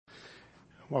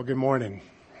Well, good morning.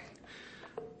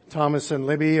 Thomas and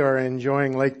Libby are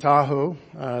enjoying Lake Tahoe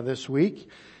this week,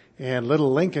 and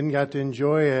little Lincoln got to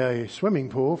enjoy a swimming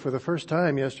pool for the first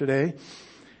time yesterday,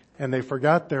 and they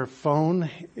forgot their phone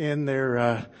in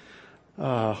their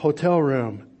hotel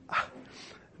room.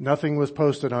 Nothing was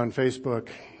posted on Facebook,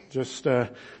 just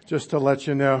to let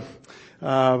you know.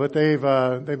 But they've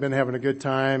been having a good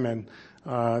time, and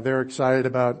they're excited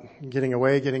about getting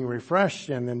away, getting refreshed,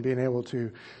 and then being able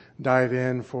to dive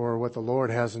in for what the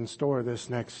Lord has in store this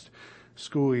next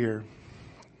school year.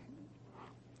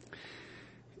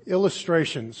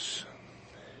 Illustrations.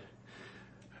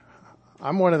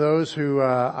 I'm one of those who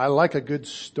I like a good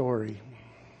story.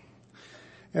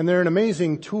 And they're an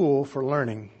amazing tool for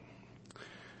learning.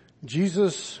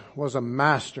 Jesus was a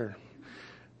master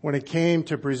when it came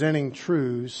to presenting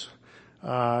truths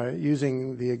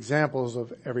using the examples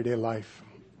of everyday life.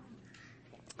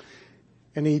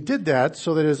 And he did that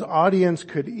so that his audience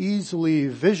could easily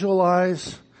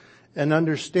visualize and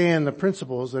understand the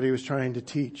principles that he was trying to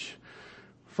teach.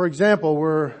 For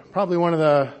example, probably one of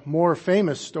the more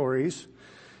famous stories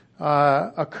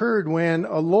occurred when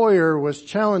a lawyer was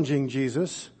challenging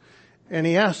Jesus, and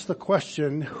he asked the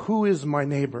question, "Who is my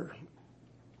neighbor?"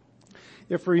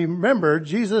 If we remember,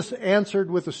 Jesus answered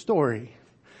with a story.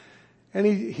 And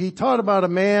he taught about a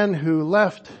man who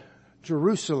left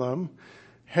Jerusalem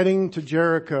heading to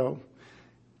Jericho.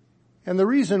 And the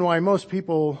reason why most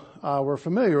people were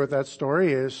familiar with that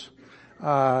story is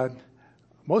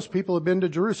most people have been to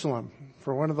Jerusalem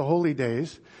for one of the holy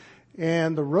days.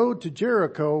 And the road to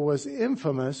Jericho was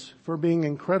infamous for being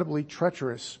incredibly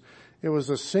treacherous. It was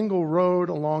a single road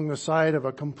along the side of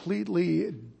a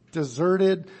completely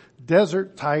deserted,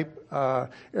 desert-type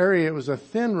area. It was a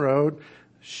thin road,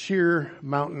 sheer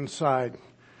mountainside.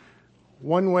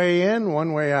 One way in,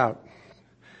 one way out.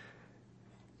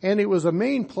 And it was a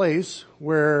main place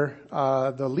where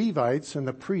the Levites and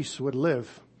the priests would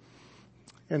live.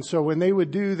 And so when they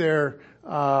would do their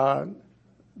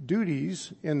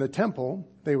duties in the temple,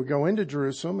 they would go into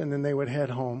Jerusalem and then they would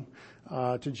head home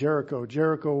to Jericho.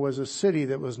 Jericho was a city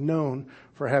that was known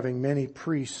for having many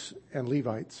priests and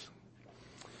Levites.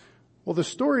 Well, the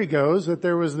story goes that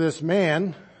there was this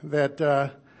man that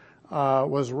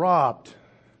was robbed.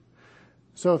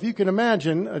 So if you can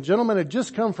imagine, a gentleman had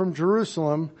just come from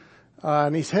Jerusalem,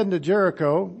 and he's heading to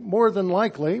Jericho. More than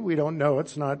likely, we don't know,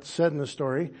 it's not said in the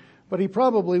story, but he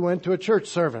probably went to a church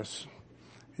service.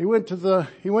 He went to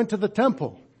the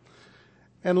temple.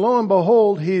 And lo and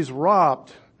behold, he's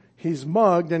robbed, he's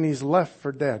mugged, and he's left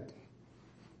for dead.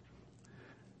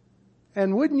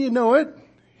 And wouldn't you know it,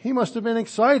 he must have been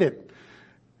excited.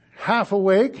 Half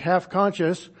awake, half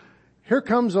conscious. Here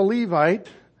comes a Levite,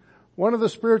 one of the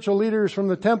spiritual leaders from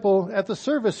the temple. At the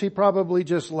service he probably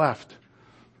just left.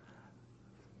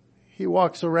 He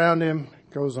walks around him,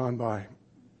 goes on by.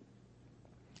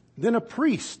 Then a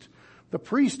priest. The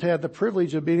priest had the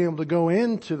privilege of being able to go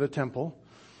into the temple,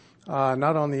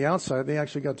 not on the outside. They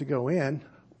actually got to go in.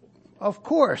 Of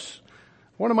course,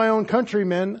 one of my own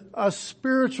countrymen, a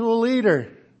spiritual leader.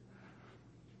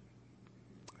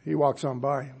 He walks on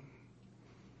by.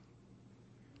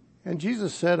 And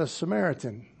Jesus said a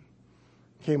Samaritan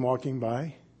came walking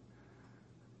by.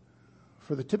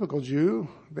 For the typical Jew,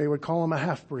 they would call him a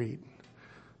half-breed.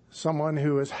 Someone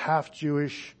who is half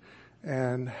Jewish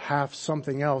and half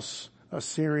something else,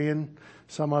 Assyrian,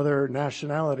 some other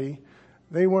nationality.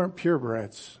 They weren't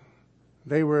purebreds.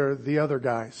 They were the other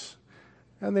guys.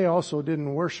 And they also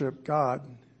didn't worship God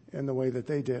in the way that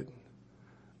they did.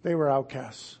 They were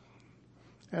outcasts.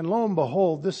 And lo and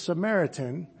behold, this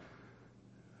Samaritan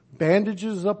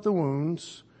bandages up the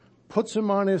wounds, puts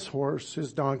him on his horse,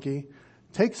 his donkey,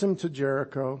 takes him to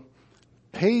Jericho,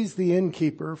 pays the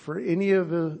innkeeper for any of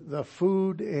the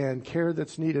food and care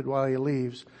that's needed while he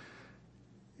leaves,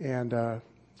 and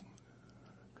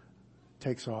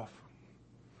takes off.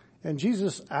 And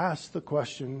Jesus asked the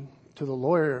question to the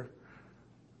lawyer,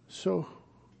 so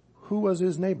who was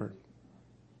his neighbor?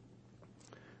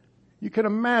 You can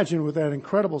imagine with that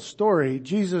incredible story,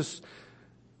 Jesus,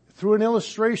 through an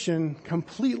illustration,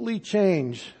 completely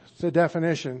changed the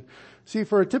definition. See,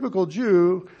 for a typical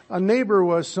Jew, a neighbor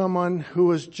was someone who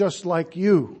was just like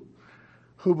you,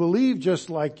 who believed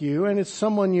just like you, and it's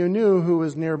someone you knew who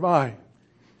was nearby.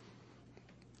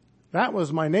 That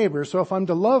was my neighbor. So if I'm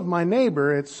to love my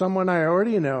neighbor, it's someone I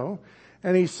already know,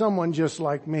 and he's someone just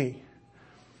like me.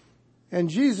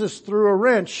 And Jesus threw a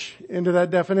wrench into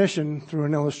that definition through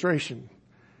an illustration.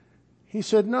 He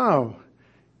said, no,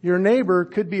 your neighbor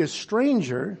could be a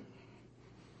stranger,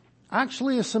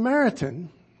 actually a Samaritan,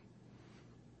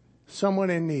 someone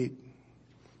in need,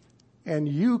 and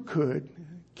you could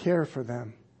care for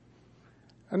them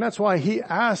And that's why he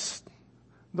asked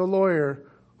the lawyer,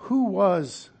 who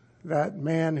was that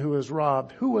man who was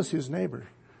robbed? Who was his neighbor?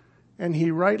 And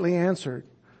he rightly answered,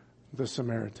 the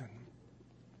Samaritan.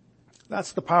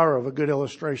 That's the power of a good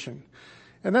illustration.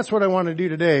 And that's what I want to do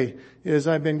today, is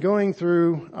I've been going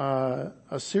through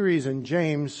a series in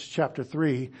James chapter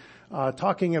 3,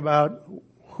 talking about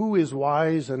who is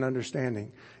wise and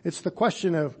understanding. It's the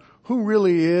question of who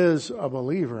really is a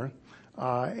believer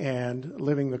and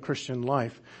living the Christian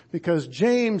life. Because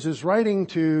James is writing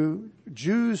to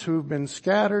Jews who've been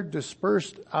scattered,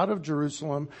 dispersed out of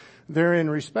Jerusalem. They're in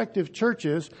respective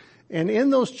churches. And in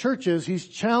those churches, he's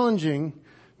challenging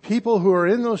people who are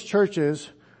in those churches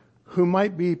who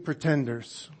might be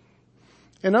pretenders.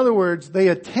 In other words, they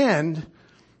attend,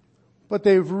 but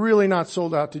they've really not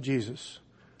sold out to Jesus.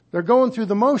 They're going through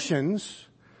the motions.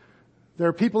 There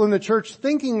are people in the church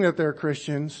thinking that they're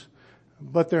Christians,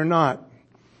 but they're not.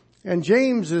 And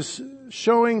James is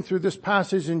showing through this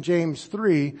passage in James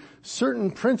 3 certain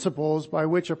principles by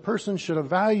which a person should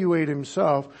evaluate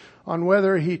himself on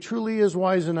whether he truly is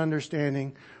wise and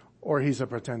understanding or he's a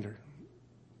pretender.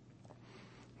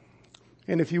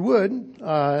 And if you would,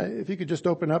 if you could just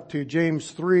open up to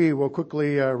James 3, we'll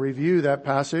quickly review that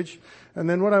passage. And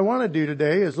then what I want to do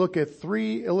today is look at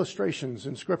 3 illustrations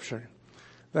in Scripture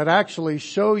that actually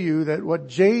show you that what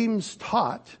James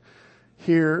taught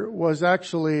here was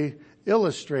actually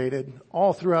illustrated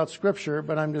all throughout Scripture,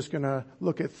 but I'm just going to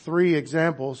look at 3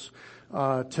 examples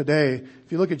today.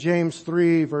 If you look at James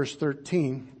 3, verse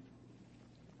 13.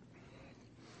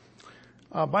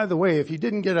 By the way, if you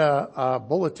didn't get a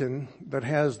bulletin that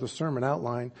has the sermon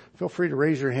outline, feel free to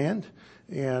raise your hand,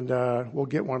 and we'll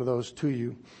get one of those to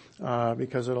you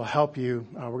because it'll help you.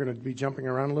 We're going to be jumping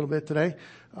around a little bit today,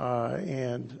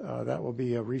 and that will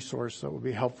be a resource that will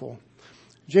be helpful.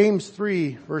 James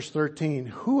 3, verse 13.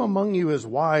 Who among you is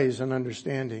wise and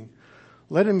understanding?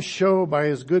 Let him show by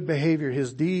his good behavior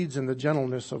his deeds in the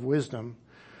gentleness of wisdom.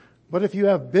 But if you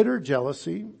have bitter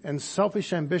jealousy and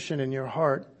selfish ambition in your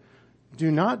heart, do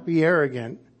not be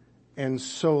arrogant and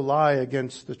so lie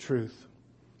against the truth.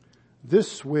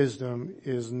 This wisdom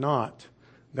is not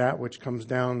that which comes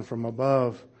down from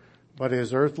above, but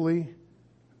is earthly,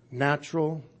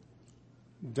 natural,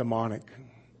 demonic.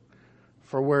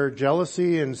 For where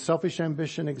jealousy and selfish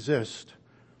ambition exist,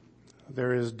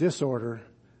 there is disorder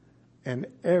and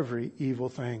every evil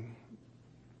thing.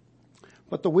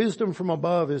 But the wisdom from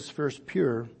above is first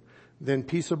pure, then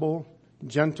peaceable,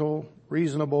 gentle,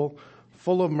 reasonable,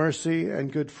 full of mercy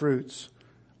and good fruits,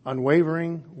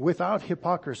 unwavering, without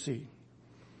hypocrisy.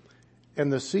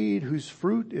 And the seed whose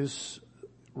fruit is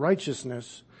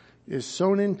righteousness is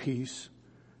sown in peace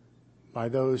by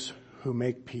those who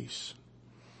make peace.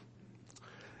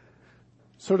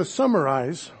 So to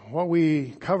summarize what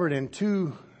we covered in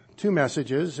two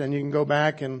messages, and you can go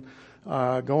back and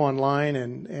go online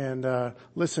and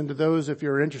listen to those if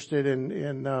you're interested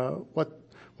in what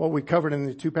we covered in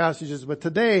the 2 passages. But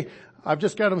today, I've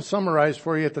just got them summarized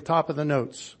for you at the top of the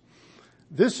notes.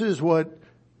 This is what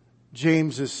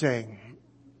James is saying.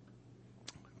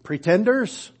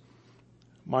 Pretenders,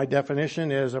 my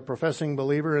definition is a professing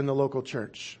believer in the local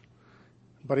church,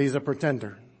 but he's a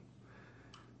pretender.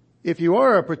 If you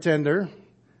are a pretender,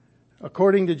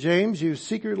 according to James, you've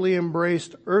secretly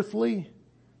embraced earthly,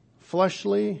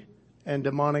 fleshly, and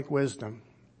demonic wisdom.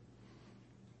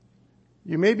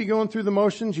 You may be going through the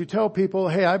motions. You tell people,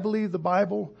 hey, I believe the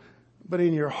Bible, but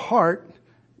in your heart,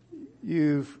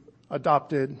 you've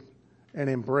adopted and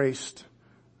embraced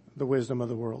the wisdom of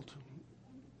the world.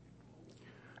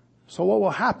 So what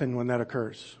will happen when that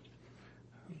occurs?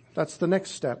 That's the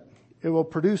next step. It will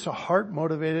produce a heart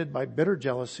motivated by bitter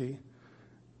jealousy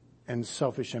and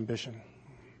selfish ambition.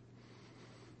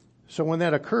 So when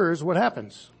that occurs, what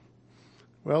happens?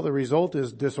 Well, the result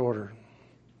is disorder.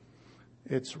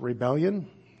 It's rebellion.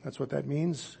 That's what that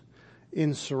means.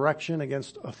 Insurrection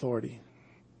against authority.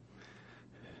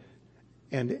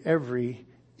 And every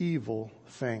evil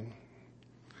thing.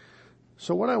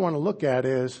 So what I want to look at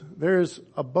is there's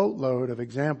a boatload of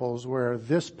examples where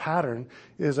this pattern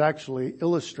is actually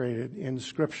illustrated in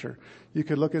Scripture. You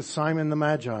could look at Simon the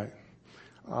Magi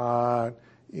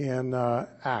in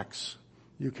Acts.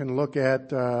 You can look at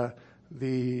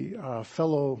the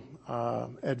fellow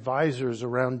advisors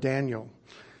around Daniel.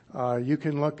 You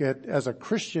can look at, as a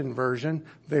Christian version,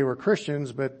 they were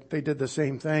Christians, but they did the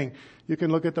same thing. You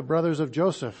can look at the brothers of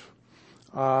Joseph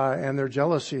and their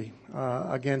jealousy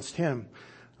against him.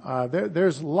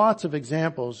 There's lots of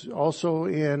examples. Also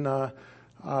in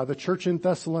the church in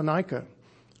Thessalonica,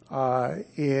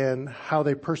 in how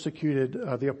they persecuted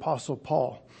the Apostle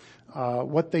Paul.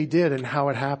 what they did and how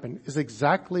it happened is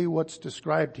exactly what's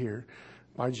described here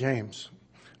by James.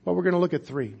 But we're going to look at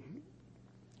three.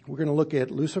 We're going to look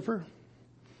at Lucifer,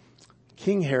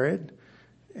 King Herod,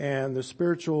 and the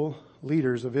spiritual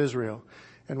leaders of Israel.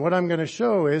 And what I'm going to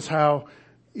show is how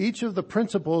each of the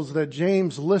principles that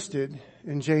James listed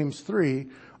in James 3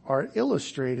 are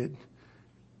illustrated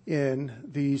in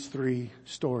these three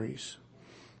stories.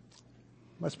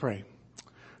 Let's pray.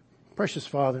 Precious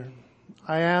Father,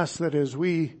 I ask that as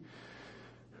we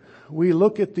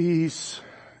look at these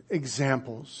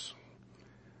examples,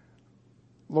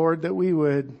 Lord, that we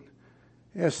would,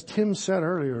 as Tim said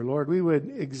earlier, Lord, we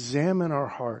would examine our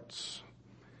hearts.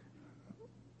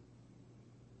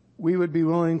 We would be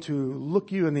willing to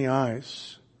look you in the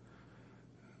eyes,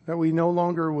 that we no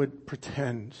longer would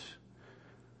pretend.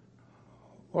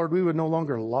 Lord, we would no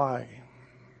longer lie,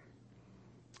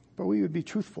 but we would be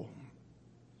truthful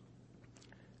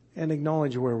and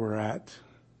acknowledge where we're at.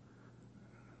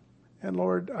 And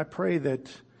Lord, I pray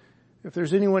that if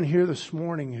there's anyone here this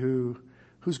morning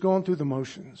who's going through the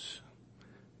motions,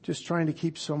 just trying to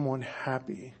keep someone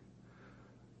happy,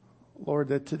 Lord,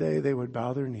 that today they would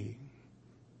bow their knee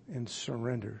and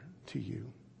surrender to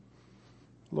you.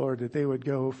 Lord, that they would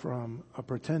go from a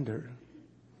pretender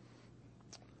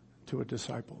to a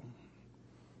disciple.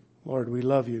 Lord, we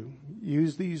love you.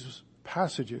 Use these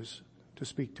passages to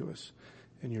speak to us.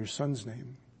 In your Son's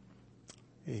name,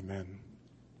 amen.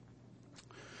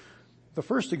 The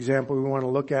first example we want to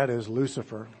look at is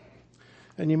Lucifer.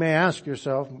 And you may ask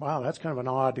yourself, wow, that's kind of an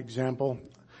odd example.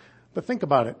 But think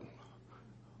about it.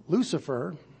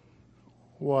 Lucifer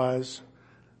was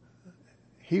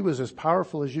as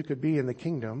powerful as you could be in the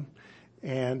kingdom,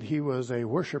 and he was a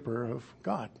worshiper of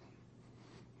God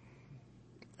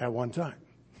at one time.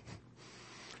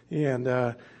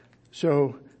 And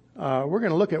so we're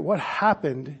going to look at what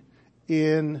happened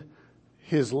in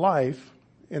his life,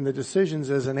 in the decisions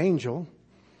as an angel,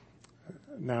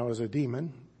 now as a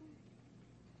demon.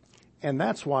 And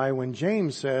that's why when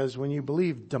James says, when you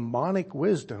believe demonic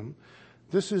wisdom,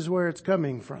 this is where it's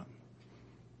coming from.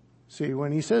 See,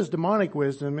 when he says demonic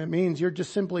wisdom, it means you're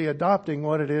just simply adopting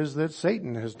what it is that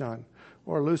Satan has done,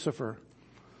 or Lucifer.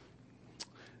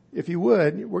 If you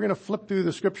would, we're going to flip through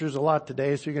the scriptures a lot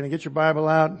today, so you're going to get your Bible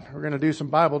out. We're going to do some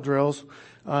Bible drills.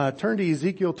 Turn to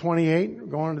Ezekiel 28,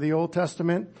 going to the Old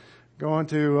Testament, going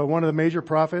to one of the major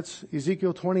prophets,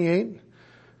 Ezekiel 28,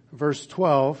 verse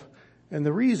 12. And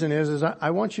the reason is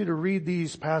I want you to read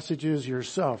these passages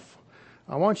yourself.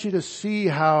 I want you to see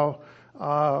how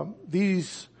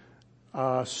these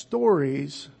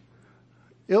stories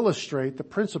illustrate the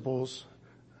principles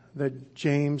that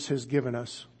James has given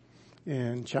us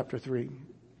in chapter 3.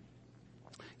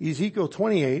 Ezekiel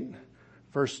 28,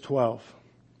 verse 12.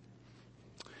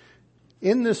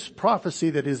 In this prophecy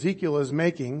that Ezekiel is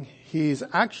making, he's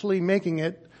actually making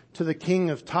it to the king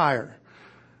of Tyre.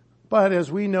 But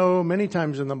as we know many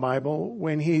times in the Bible,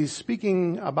 when he's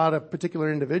speaking about a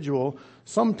particular individual,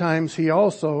 sometimes he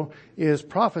also is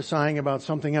prophesying about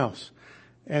something else.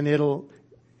 And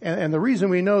the reason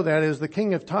we know that is the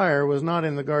king of Tyre was not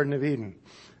in the Garden of Eden.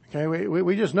 Okay,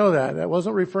 we just know that. That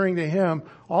wasn't referring to him.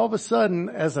 All of a sudden,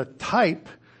 as a type,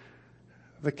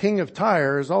 the king of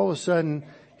Tyre is all of a sudden,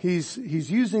 he's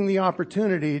using the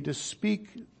opportunity to speak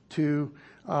to,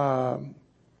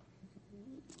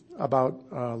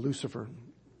 about Lucifer.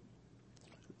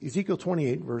 Ezekiel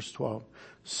 28, verse 12.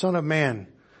 Son of man,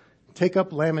 take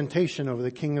up lamentation over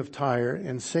the king of Tyre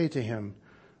and say to him,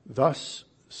 thus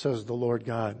says the Lord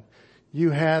God,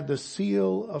 you had the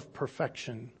seal of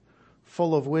perfection,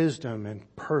 full of wisdom and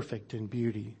perfect in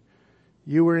beauty.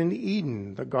 You were in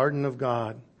Eden, the garden of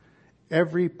God.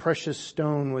 Every precious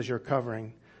stone was your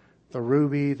covering, the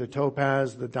ruby, the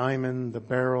topaz, the diamond, the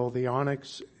beryl, the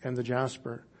onyx, and the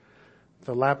jasper,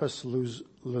 the lapis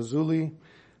lazuli,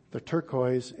 the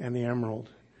turquoise, and the emerald.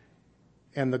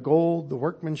 And the gold, the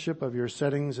workmanship of your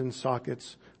settings and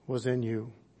sockets was in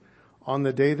you. On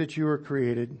the day that you were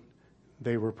created,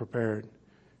 they were prepared.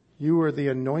 You were the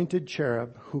anointed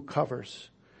cherub who covers,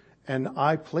 and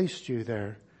I placed you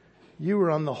there. You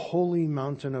were on the holy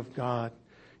mountain of God.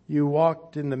 You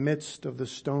walked in the midst of the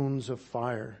stones of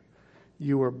fire.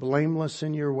 You were blameless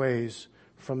in your ways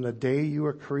from the day you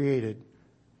were created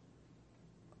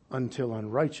until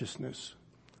unrighteousness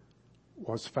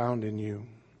was found in you.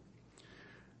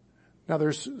 Now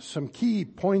there's some key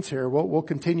points here. We'll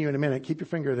continue in a minute. Keep your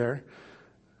finger there.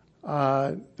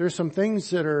 There's some things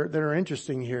that are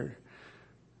interesting here.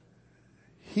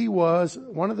 He was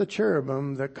one of the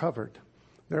cherubim that covered.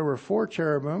 There were 4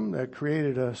 cherubim that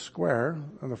created a square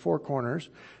on the 4 corners.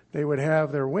 They would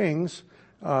have their wings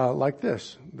like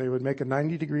this. They would make a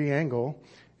 90-degree angle,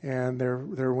 and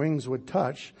their wings would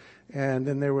touch, and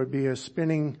then there would be a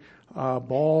spinning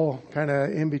ball kind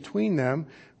of in between them,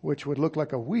 which would look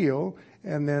like a wheel,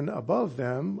 and then above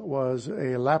them was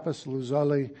a lapis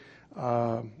lazuli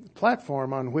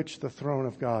platform on which the throne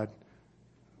of God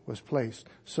was placed.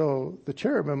 So the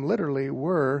cherubim literally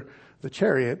were the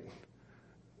chariot,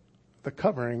 the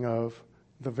covering of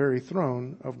the very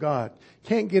throne of God.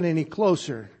 Can't get any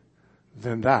closer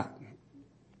than that.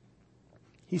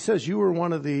 He says you were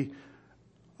one of the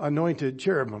anointed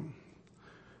cherubim.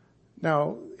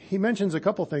 Now, he mentions a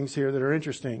couple things here that are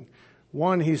interesting.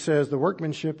 One, he says the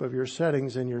workmanship of your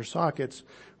settings and your sockets.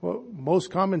 Well, most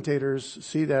commentators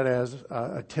see that as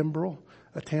a timbrel,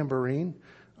 a tambourine.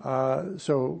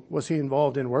 So was he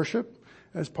involved in worship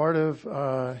as part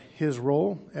of his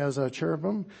role as a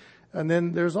cherubim? And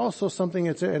then there's also something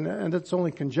and it's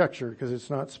only conjecture because it's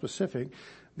not specific.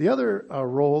 The other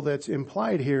role that's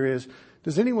implied here is,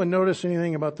 does anyone notice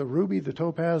anything about the ruby, the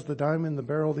topaz, the diamond, the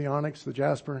beryl, the onyx, the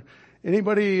jasper?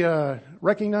 Anybody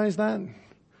recognize that?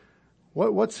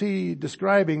 What's he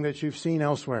describing that you've seen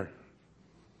elsewhere?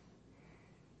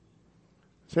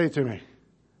 Say it to me.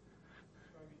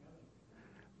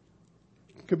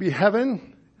 Could be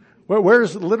heaven.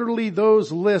 Where's literally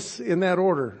those lists in that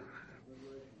order?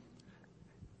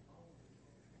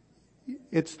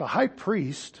 It's the high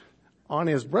priest on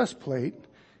his breastplate.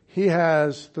 He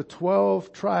has the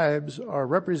 12 tribes are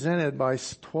represented by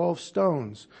 12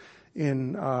 stones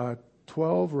in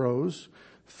 12 rows,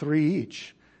 3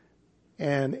 each.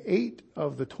 And 8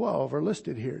 of the 12 are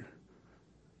listed here.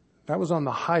 That was on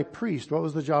the high priest. What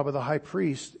was the job of the high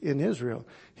priest in Israel?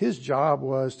 His job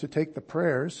was to take the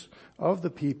prayers of the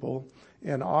people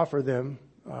and offer them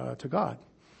to God.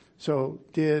 So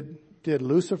did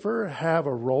Lucifer have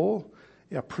a role,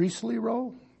 a priestly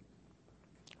role?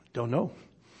 Don't know.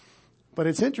 But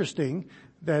it's interesting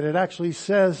that it actually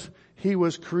says he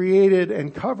was created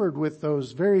and covered with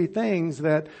those very things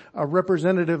that a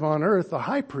representative on earth, the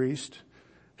high priest,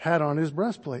 had on his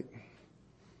breastplate.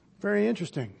 Very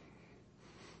interesting.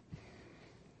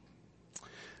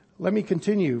 Let me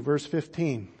continue, verse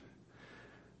 15.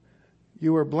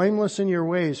 You were blameless in your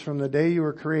ways from the day you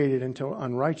were created until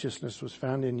unrighteousness was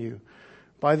found in you.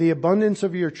 By the abundance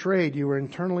of your trade, you were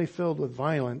internally filled with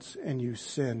violence, and you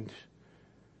sinned.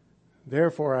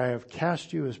 Therefore, I have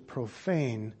cast you as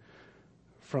profane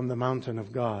from the mountain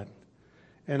of God,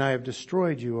 and I have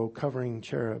destroyed you, O covering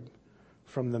cherub,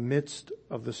 from the midst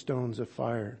of the stones of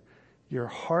fire. Your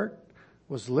heart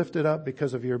was lifted up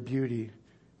because of your beauty.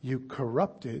 You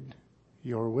corrupted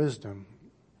your wisdom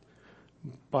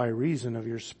by reason of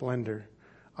your splendor.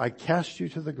 I cast you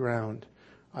to the ground.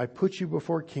 I put you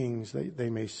before kings that they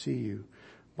may see you.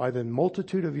 By the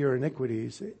multitude of your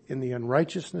iniquities, in the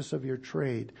unrighteousness of your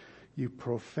trade, you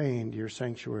profaned your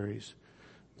sanctuaries.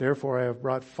 Therefore I have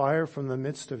brought fire from the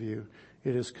midst of you.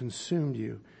 It has consumed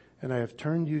you, and I have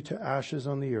turned you to ashes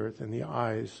on the earth in the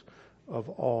eyes of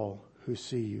all who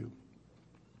see you.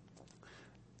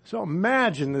 So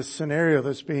imagine this scenario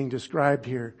that's being described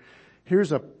here.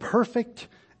 Here's a perfect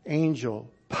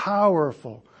angel,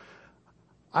 powerful.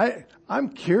 I'm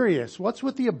curious, what's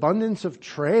with the abundance of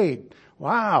trade?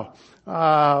 Wow.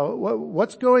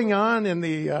 What's going on in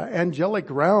the angelic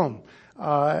realm?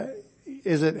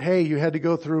 Is it, hey, you had to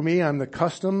go through me, I'm the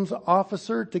customs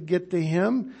officer to get to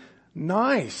him?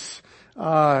 Nice.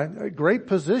 Great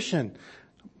position.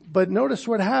 But notice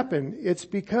what happened. It's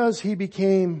because he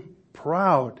became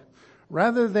proud.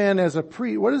 Rather than as a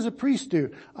priest, what does a priest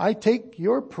do? I take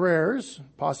your prayers,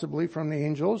 possibly from the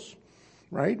angels,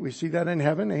 right? We see that in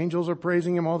heaven. Angels are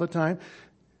praising him all the time.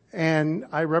 And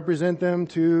I represent them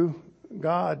to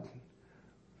God.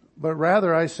 But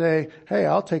rather I say, hey,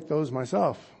 I'll take those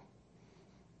myself.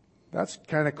 That's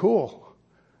kind of cool.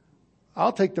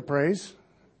 I'll take the praise.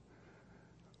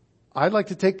 I'd like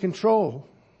to take control.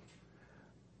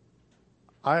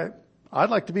 I'd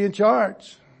like to be in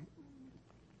charge.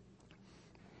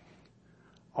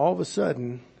 All of a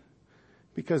sudden,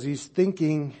 because he's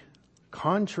thinking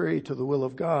contrary to the will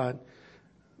of God,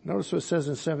 notice what it says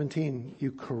in 17,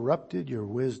 you corrupted your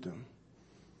wisdom.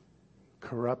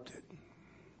 Corrupted.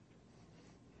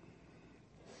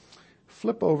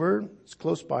 Flip over, it's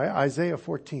close by, Isaiah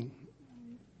 14.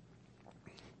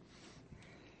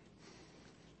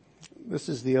 This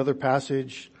is the other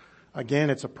passage. Again,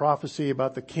 it's a prophecy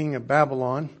about the king of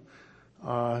Babylon,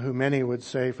 who many would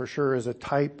say for sure is a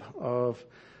type of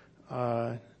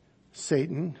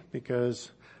Satan,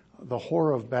 because the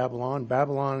whore of Babylon,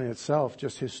 Babylon itself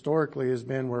just historically has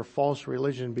been where false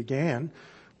religion began,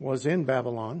 was in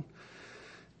Babylon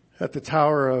at the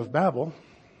Tower of Babel.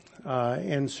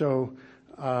 And so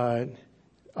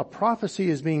a prophecy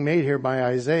is being made here by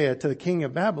Isaiah to the king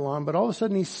of Babylon, but all of a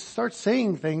sudden he starts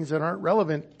saying things that aren't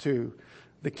relevant to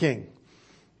the king.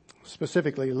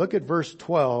 Specifically, look at verse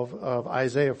 12 of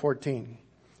Isaiah 14.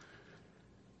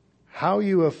 How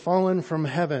you have fallen from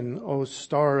heaven, O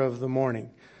star of the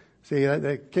morning. See,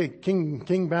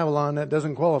 King Babylon, that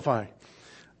doesn't qualify.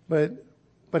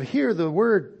 But here the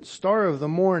word star of the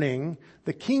morning,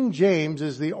 the King James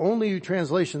is the only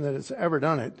translation that has ever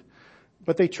done it.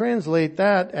 But they translate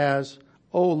that as,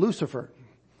 O Lucifer.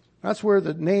 That's where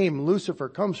the name Lucifer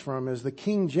comes from, is the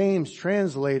King James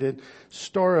translated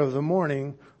star of the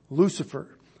morning, Lucifer,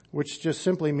 which just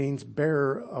simply means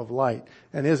bearer of light.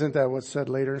 And isn't that what's said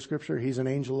later in Scripture? He's an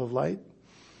angel of light,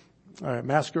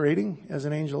 masquerading as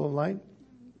an angel of light.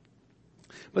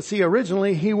 But see,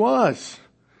 originally he was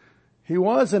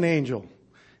an angel.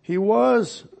 He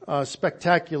was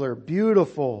spectacular,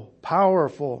 beautiful,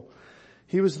 powerful.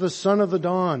 He was the son of the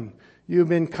dawn. You have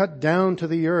been cut down to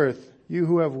the earth, you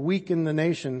who have weakened the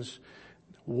nations.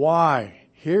 Why?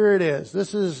 Here it is.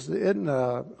 This is in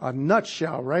a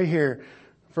nutshell right here.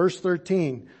 Verse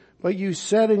 13. But you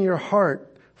said in your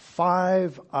heart,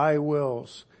 5 I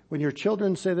wills. When your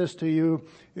children say this to you,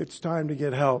 it's time to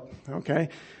get help. Okay?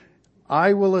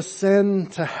 I will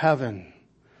ascend to heaven.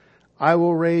 I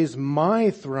will raise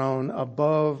my throne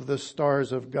above the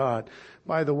stars of God.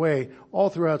 By the way, all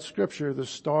throughout Scripture, the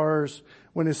stars,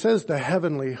 when it says the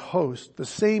heavenly host, the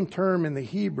same term in the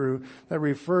Hebrew that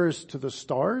refers to the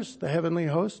stars, the heavenly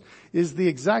host, is the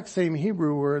exact same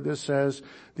Hebrew word that says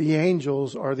the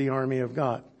angels are the army of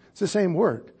God. It's the same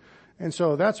word. And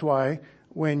so that's why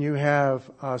when you have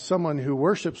someone who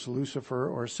worships Lucifer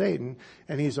or Satan,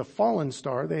 and he's a fallen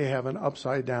star, they have an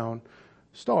upside down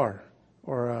star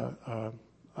or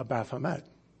a Baphomet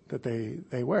that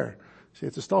they wear. See,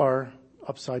 it's a star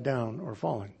upside down or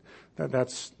fallen.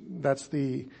 That's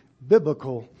the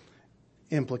biblical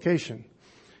implication.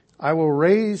 I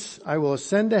will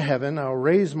ascend to heaven. I will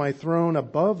raise my throne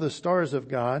above the stars of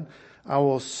God. I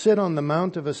will sit on the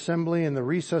mount of assembly in the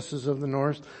recesses of the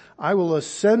north. I will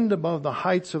ascend above the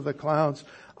heights of the clouds.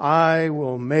 I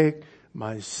will make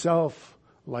myself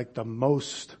like the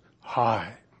Most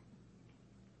High.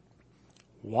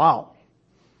 Wow.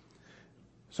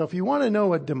 So if you want to know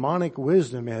what demonic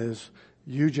wisdom is,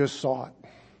 you just saw it.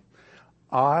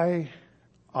 I.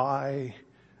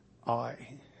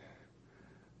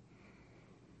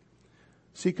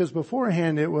 See, because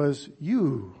beforehand it was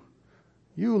you,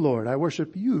 Lord, I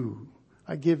worship you.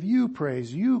 I give you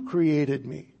praise. You created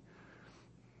me.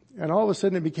 And all of a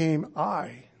sudden it became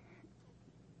I.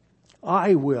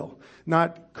 I will.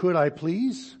 Not could I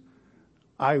please?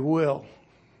 I will.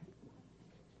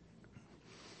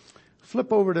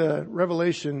 Flip over to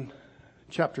Revelation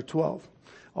chapter 12,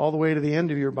 all the way to the end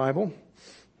of your Bible.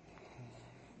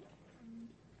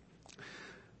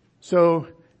 So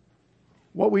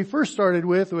what we first started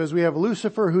with was we have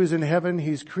Lucifer who's in heaven.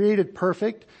 He's created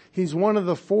perfect. He's one of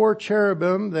the 4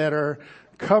 cherubim that are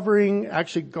covering,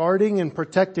 actually guarding and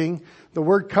protecting. The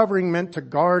word covering meant to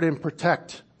guard and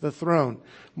protect the throne,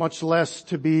 much less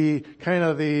to be kind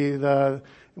of the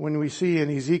when we see in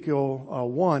Ezekiel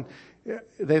 1,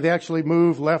 they actually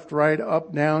move left, right,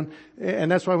 up, down. And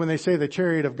that's why when they say the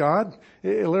chariot of God,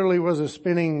 it literally was a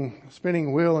spinning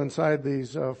wheel inside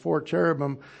these 4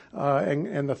 cherubim,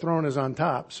 and the throne is on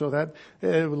top. So that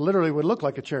it literally would look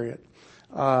like a chariot.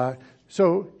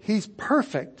 So he's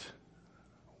perfect.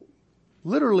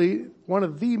 Literally one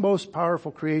of the most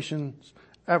powerful creations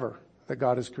ever that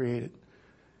God has created.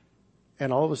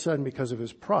 And all of a sudden, because of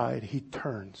his pride, he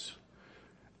turns.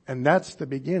 And that's the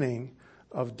beginning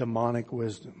of demonic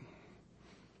wisdom.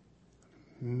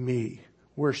 Me.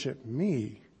 Worship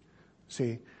me.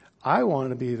 See, I want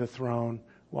to be the throne.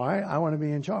 Why? I want to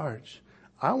be in charge.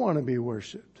 I want to be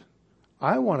worshipped.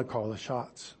 I want to call the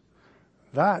shots.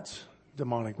 That's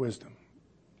demonic wisdom.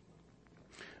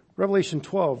 Revelation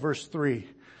 12, verse 3.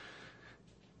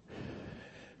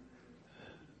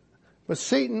 But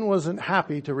Satan wasn't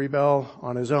happy to rebel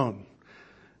on his own.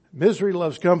 Misery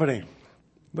loves company.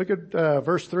 Look at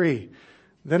verse 3.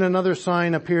 Then another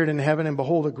sign appeared in heaven, and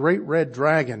behold, a great red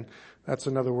dragon. That's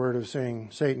another word of saying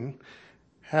Satan.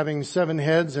 Having 7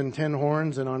 heads and 10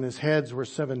 horns, and on his heads were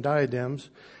 7 diadems.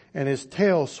 And his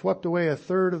tail swept away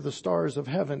 1/3 of the stars of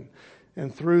heaven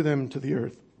and threw them to the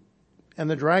earth. And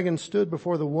the dragon stood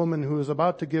before the woman who was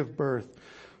about to give birth,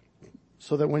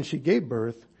 so that when she gave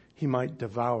birth, he might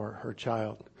devour her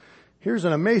child. Here's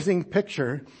an amazing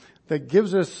picture that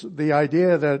gives us the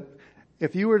idea that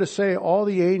if you were to say all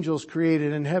the angels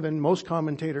created in heaven, most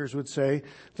commentators would say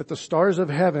that the stars of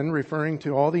heaven, referring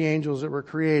to all the angels that were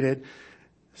created,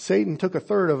 Satan took a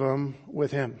third of them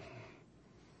with him.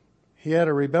 He had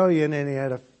a rebellion and he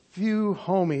had a few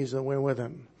homies that went with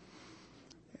him.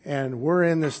 And we're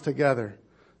in this together.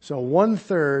 So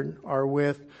 1/3 are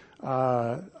with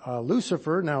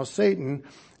Lucifer, now Satan,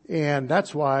 and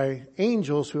that's why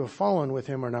angels who have fallen with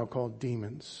him are now called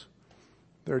demons.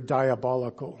 They're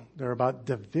diabolical. They're about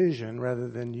division rather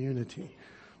than unity.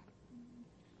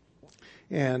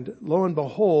 And lo and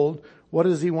behold, what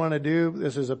does he want to do?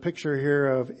 This is a picture here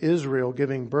of Israel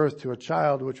giving birth to a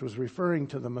child, which was referring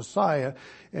to the Messiah.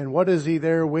 And what is he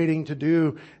there waiting to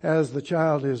do as the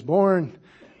child is born?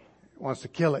 He wants to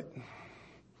kill it.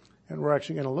 And we're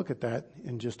actually going to look at that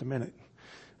in just a minute.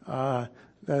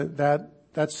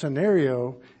 That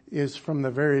scenario is from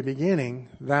the very beginning.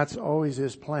 That's always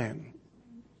his plan.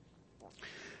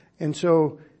 And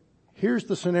so here's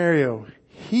the scenario.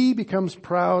 He becomes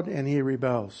proud and he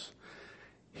rebels.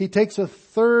 He takes a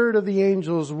third of the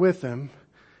angels with him,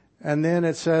 and then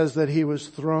it says that he was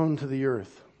thrown to the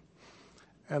earth.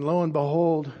 And lo and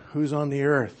behold, who's on the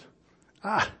earth?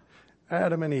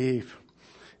 Adam and Eve.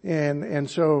 And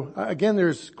so again,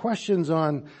 there's questions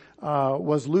on,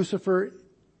 was Lucifer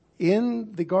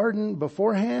in the garden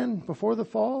beforehand, before the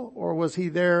fall, or was he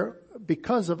there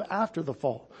because of after the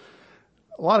fall?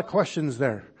 A lot of questions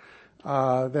there,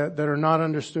 that are not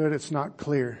understood. It's not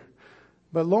clear.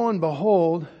 But lo and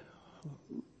behold,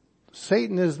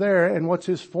 Satan is there, and what's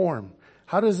his form?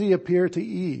 How does he appear to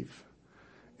Eve?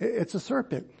 It's a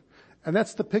serpent. And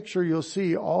that's the picture you'll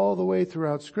see all the way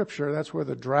throughout Scripture. That's where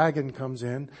the dragon comes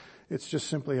in. It's just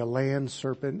simply a land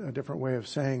serpent, a different way of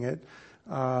saying it,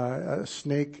 a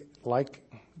snake-like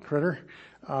critter.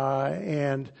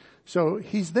 And so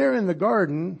he's there in the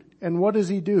garden, and what does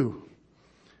he do?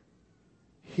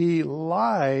 He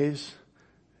lies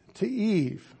to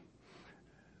Eve.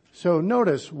 So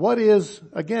notice, what is,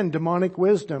 again, demonic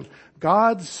wisdom?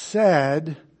 God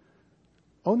said,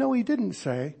 oh no, he didn't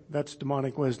say, that's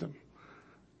demonic wisdom.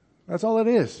 That's all it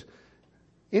is.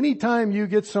 Anytime you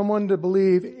get someone to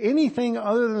believe anything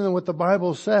other than what the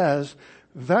Bible says,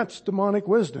 that's demonic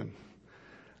wisdom.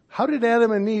 How did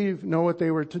Adam and Eve know what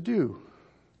they were to do?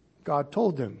 God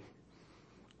told them,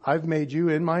 I've made you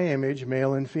in my image,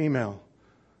 male and female.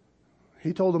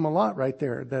 He told them a lot right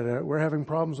there that we're having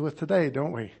problems with today,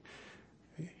 don't we?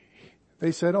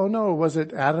 They said, oh no, was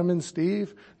it Adam and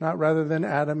Steve? Not rather than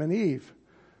Adam and Eve.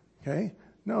 Okay?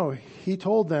 No, he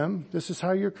told them, this is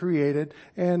how you're created,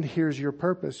 and here's your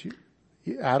purpose.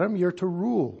 Adam, you're to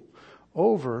rule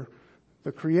over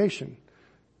the creation.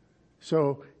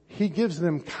 So he gives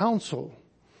them counsel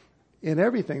in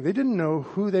everything. They didn't know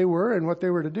who they were and what they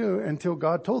were to do until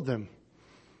God told them.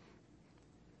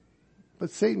 But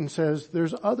Satan says,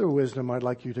 there's other wisdom I'd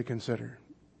like you to consider.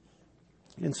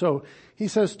 And so he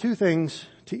says two things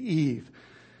to Eve.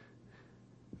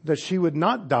 That she would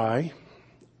not die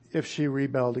if she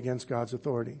rebelled against God's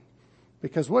authority.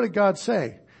 Because what did God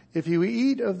say? If you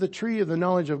eat of the tree of the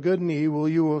knowledge of good and evil,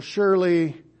 you will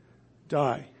surely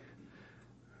die.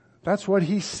 That's what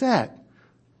he said.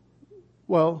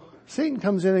 Well, Satan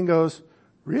comes in and goes,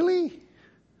 really?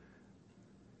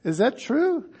 Is that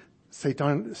true?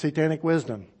 Satanic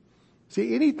wisdom.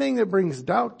 See, anything that brings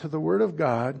doubt to the Word of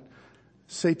God,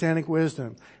 satanic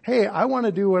wisdom. Hey, I want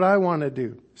to do what I want to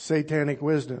do. Satanic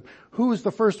wisdom. Who was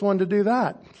the first one to do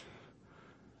that?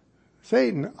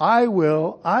 Satan. I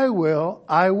will.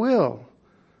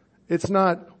 It's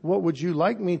not, what would you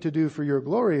like me to do for your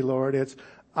glory, Lord? It's,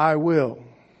 I will.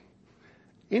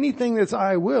 Anything that's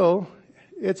I will,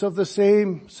 it's of the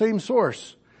same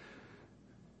source.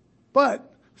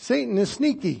 But Satan is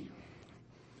sneaky.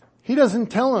 He doesn't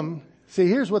tell him, see,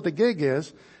 here's what the gig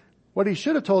is. What he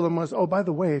should have told him was, oh, by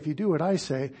the way, if you do what I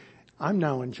say, I'm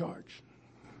now in charge.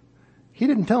 He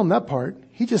didn't tell him that part.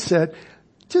 He just said,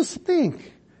 just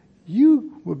think,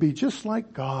 you would be just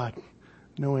like God,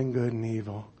 knowing good and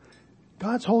evil.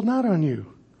 God's holding out on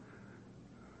you.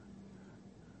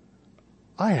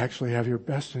 I actually have your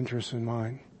best interests in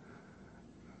mind.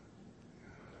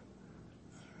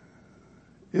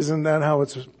 Isn't that how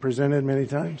it's presented many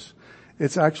times?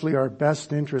 It's actually our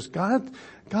best interest.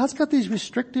 God's got these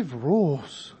restrictive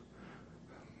rules.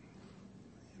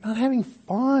 Not having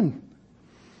fun.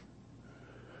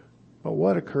 But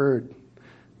what occurred?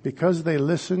 Because they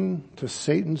listened to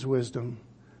Satan's wisdom,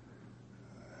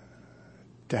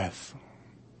 death,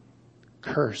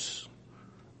 curse.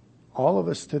 All of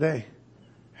us today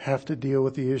have to deal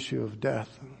with the issue of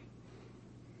death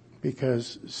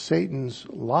because Satan's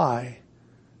lie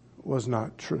was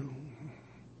not true.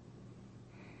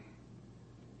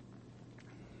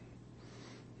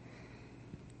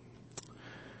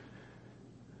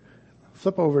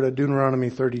 Flip over to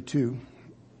Deuteronomy 32.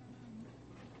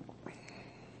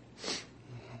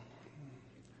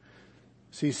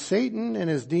 See, Satan and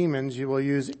his demons, you will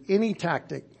use any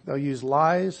tactic. They'll use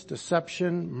lies,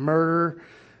 deception, murder,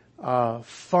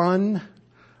 fun,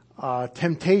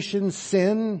 temptation,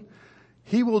 sin.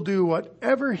 He will do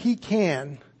whatever he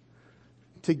can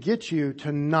to get you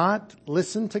to not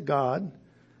listen to God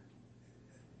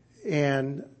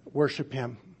and worship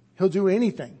him. He'll do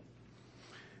anything.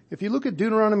 If you look at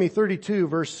Deuteronomy 32,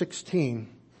 verse 16,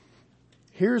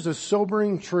 here's a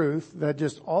sobering truth that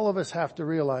just all of us have to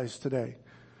realize today.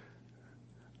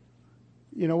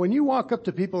 You know, when you walk up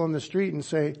to people on the street and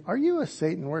say, "Are you a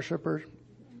Satan worshiper?"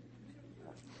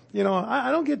 You know,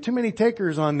 I don't get too many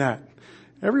takers on that.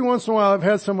 Every once in a while I've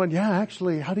had someone, "Yeah,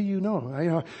 actually, how do you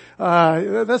know?"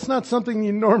 That's not something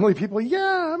you normally people,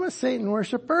 "Yeah, I'm a Satan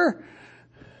worshiper."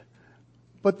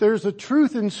 But there's a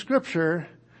truth in Scripture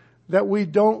that we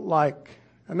don't like.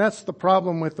 And that's the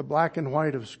problem with the black and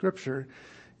white of Scripture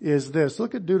is this.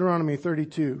 Look at Deuteronomy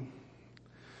 32,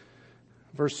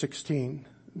 verse 16.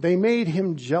 They made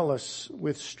him jealous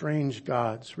with strange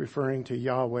gods, referring to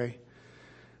Yahweh.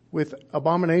 With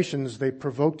abominations they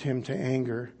provoked him to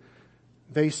anger.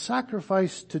 They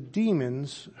sacrificed to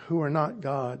demons who are not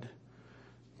God,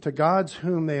 to gods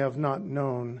whom they have not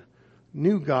known,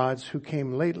 new gods who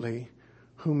came lately,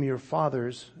 whom your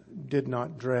fathers did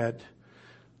not dread.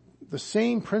 The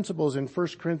same principles in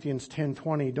 1 Corinthians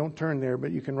 10:20. Don't turn there,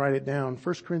 but you can write it down.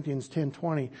 1 Corinthians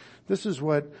 10:20. This is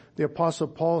what the Apostle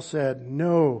Paul said.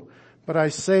 "No, but I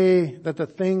say that the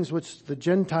things which the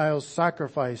Gentiles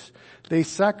sacrifice, they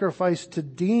sacrifice to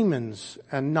demons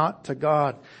and not to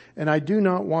God. And I do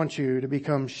not want you to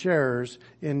become sharers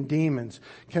in demons."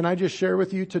 Can I just share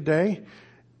with you today?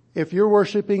 If you're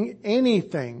worshiping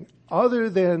anything other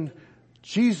than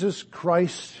Jesus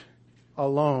Christ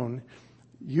alone,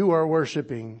 you are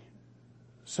worshiping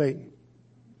Satan.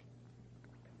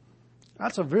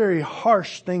 That's a very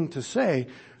harsh thing to say,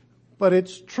 but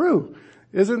it's true.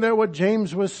 Isn't that what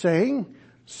James was saying?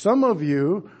 Some of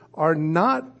you are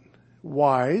not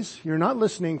wise. You're not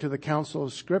listening to the counsel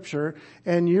of Scripture,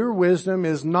 and your wisdom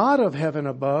is not of heaven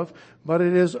above, but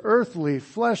it is earthly,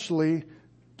 fleshly,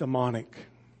 demonic.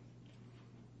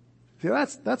 See,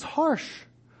 that's harsh.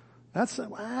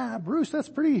 Bruce,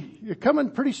 you're coming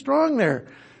pretty strong there.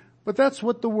 But that's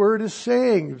what the Word is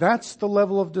saying. That's the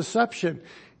level of deception.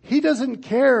 He doesn't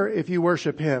care if you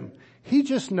worship him. He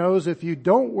just knows if you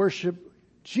don't worship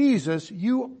Jesus,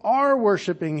 you are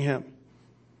worshiping him.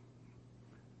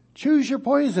 Choose your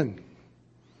poison.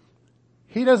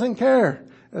 He doesn't care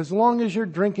as long as you're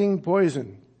drinking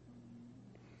poison.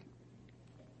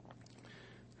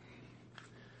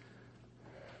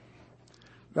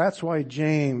 That's why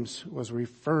James was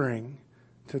referring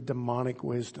to demonic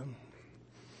wisdom.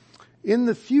 In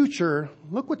the future,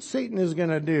 look what Satan is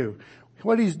going to do.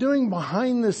 What he's doing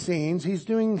behind the scenes, he's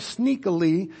doing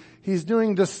sneakily, he's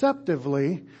doing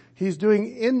deceptively, he's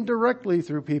doing indirectly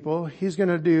through people, he's going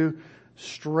to do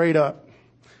straight up.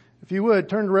 If you would,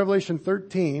 turn to Revelation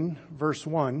 13, verse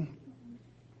 1.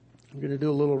 I'm going to do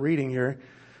a little reading here.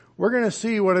 We're going to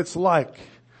see what it's like.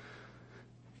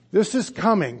 This is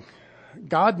coming.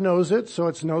 God knows it, so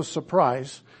it's no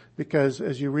surprise, because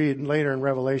as you read later in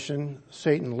Revelation,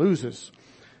 Satan loses.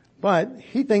 But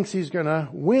he thinks he's going to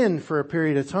win for a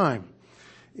period of time.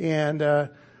 And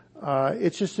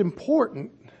it's just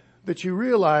important that you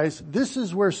realize this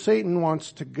is where Satan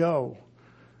wants to go.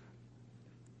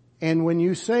 And when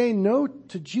you say no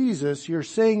to Jesus, you're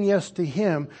saying yes to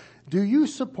him. Do you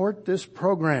support this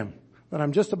program that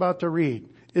I'm just about to read?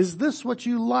 Is this what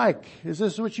you like? Is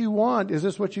this what you want? Is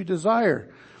this what you desire?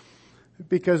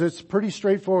 Because it's pretty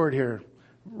straightforward here.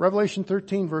 Revelation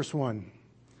 13, verse 1.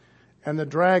 And the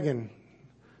dragon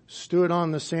stood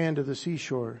on the sand of the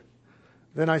seashore.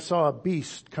 Then I saw a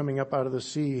beast coming up out of the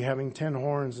sea, having 10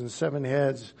 horns and 7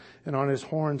 heads, and on his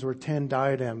horns were 10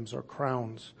 diadems or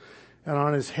crowns, and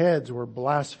on his heads were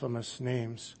blasphemous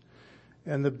names.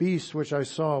 And the beast which I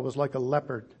saw was like a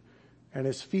leopard, and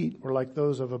his feet were like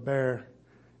those of a bear,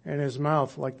 and his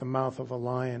mouth like the mouth of a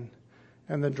lion.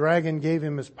 And the dragon gave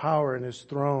him his power and his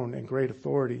throne and great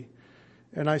authority.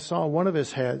 And I saw one of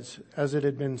his heads as it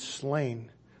had been slain,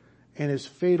 and his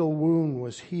fatal wound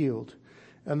was healed.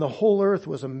 And the whole earth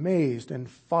was amazed and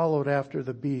followed after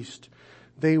the beast.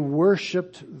 They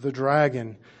worshipped the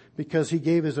dragon because he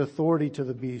gave his authority to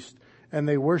the beast. And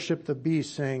they worshipped the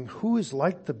beast, saying, "Who is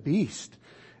like the beast?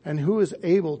 And who is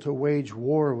able to wage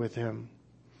war with him?"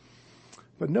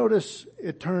 But notice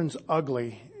it turns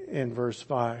ugly in verse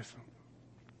 5.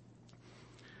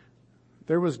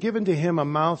 There was given to him a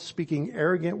mouth speaking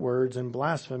arrogant words and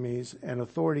blasphemies, and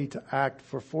authority to act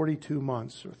for 42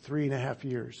 months or 3.5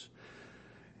 years.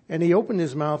 And he opened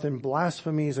his mouth in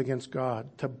blasphemies against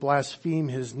God, to blaspheme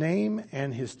his name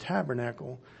and his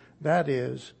tabernacle, that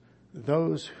is,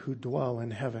 those who dwell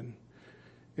in heaven.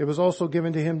 It was also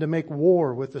given to him to make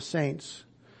war with the saints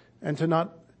and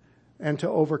to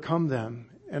overcome them,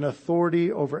 and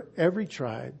authority over every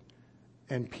tribe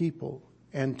and people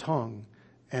and tongue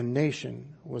and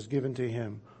nation was given to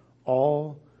him.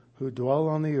 All who dwell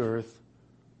on the earth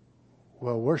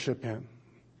will worship him.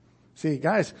 See,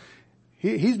 guys,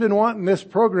 he's been wanting this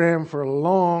program for a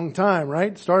long time,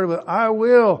 right? Started with,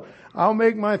 I'll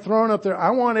make my throne up there.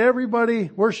 I want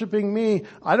everybody worshiping me.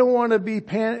 I don't want to be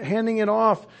handing it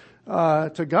off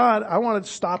to God. I want it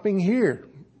stopping here.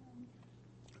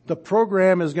 The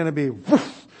program is going to be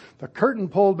woof, the curtain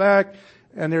pulled back,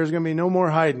 and there's going to be no more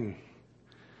hiding.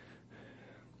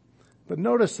 But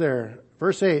notice there,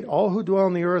 verse 8, all who dwell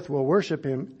on the earth will worship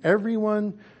him,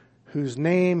 everyone whose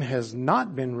name has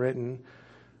not been written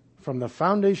from the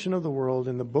foundation of the world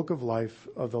in the book of life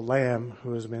of the Lamb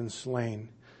who has been slain.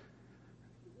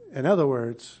 In other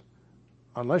words,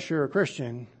 unless you're a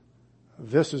Christian,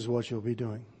 this is what you'll be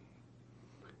doing.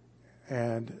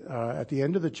 And at the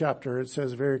end of the chapter, it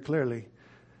says very clearly,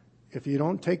 if you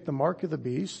don't take the mark of the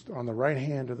beast on the right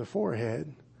hand or the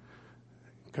forehead,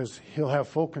 because he'll have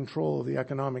full control of the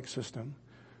economic system,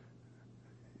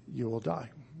 you will die.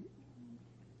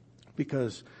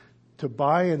 Because to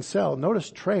buy and sell,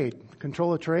 notice trade,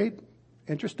 control of trade,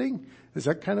 interesting. Is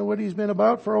that kind of what he's been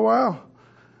about for a while?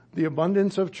 The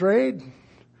abundance of trade.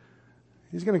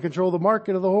 He's going to control the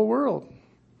market of the whole world.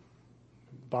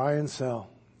 Buy and sell.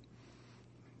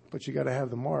 But you got to have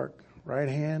the mark, right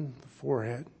hand, the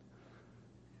forehead.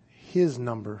 His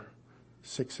number,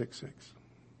 666.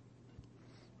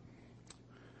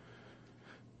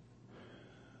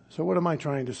 So what am I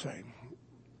trying to say?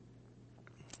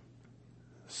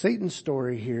 Satan's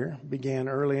story here began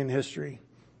early in history,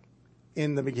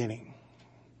 in the beginning.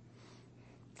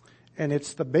 And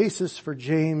it's the basis for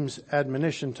James'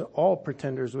 admonition to all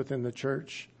pretenders within the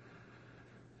church.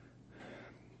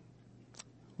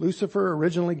 Lucifer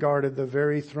originally guarded the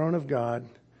very throne of God.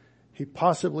 He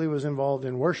possibly was involved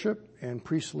in worship and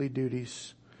priestly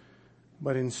duties.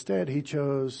 But instead he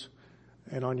chose,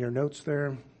 and on your notes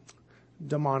there,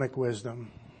 demonic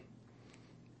wisdom.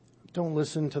 Don't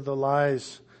listen to the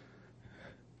lies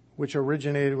which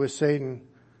originated with Satan.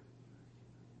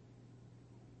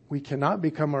 We cannot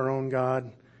become our own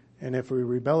God, and if we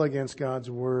rebel against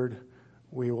God's word,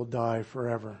 we will die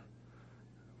forever.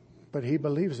 But he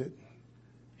believes it.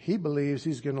 He believes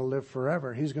he's going to live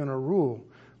forever. He's going to rule.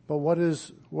 But what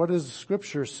does the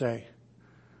scripture say?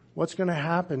 What's going to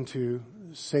happen to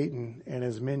Satan and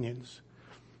his minions?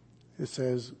 It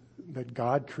says that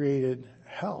God created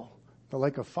hell, the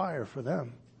lake of fire for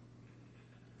them.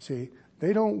 See,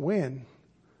 they don't win,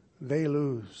 they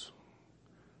lose.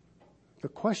 The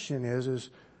question is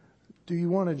do you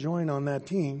want to join on that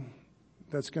team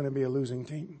that's going to be a losing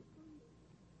team?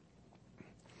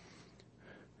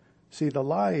 See, the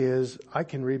lie is I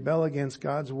can rebel against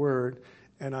God's word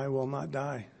and I will not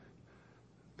die.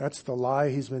 That's the lie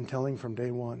he's been telling from day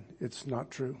one. It's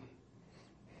not true.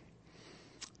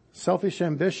 Selfish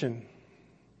ambition.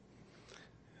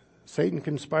 Satan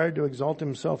conspired to exalt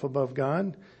himself above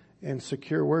God and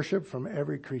secure worship from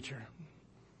every creature.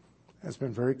 That's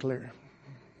been very clear.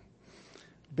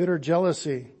 Bitter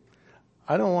jealousy.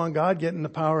 I don't want God getting the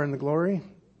power and the glory.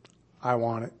 I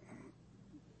want it.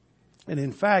 And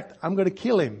in fact, I'm going to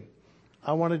kill him.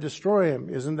 I want to destroy him.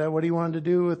 Isn't that what he wanted to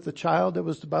do with the child that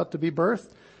was about to be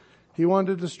birthed? He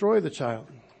wanted to destroy the child.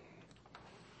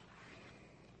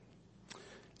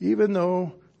 Even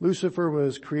though Lucifer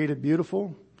was created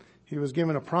beautiful, he was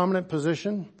given a prominent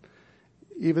position,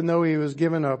 even though he was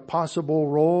given a possible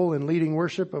role in leading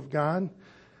worship of God,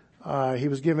 he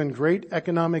was given great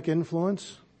economic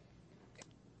influence,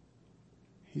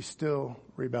 he still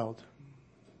rebelled.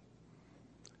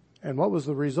 And what was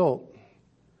the result?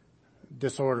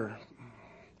 Disorder.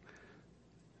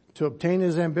 To obtain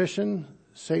his ambition,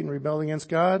 Satan rebelled against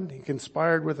God. He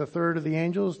conspired with a third of the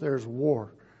angels. There's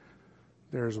war.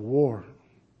 There's war.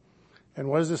 And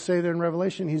what does it say there in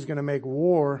Revelation? He's going to make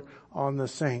war on the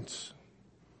saints.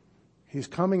 He's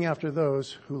coming after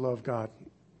those who love God.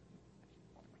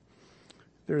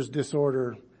 There's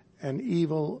disorder and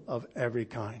evil of every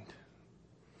kind.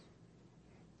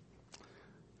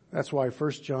 That's why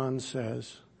 1 John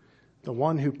says, the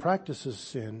one who practices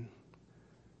sin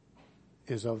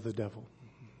is of the devil.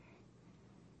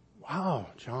 Wow,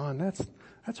 John, that's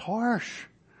harsh.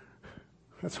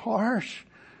 That's harsh.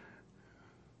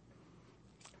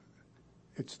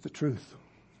 It's the truth.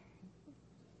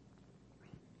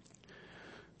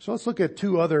 So let's look at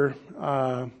two other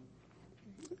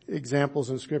examples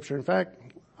in Scripture. In fact,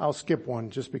 I'll skip one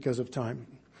just because of time.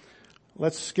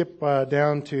 Let's skip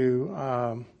down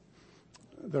to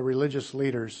the religious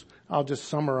leaders. I'll just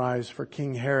summarize for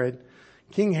King Herod.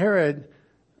 King Herod,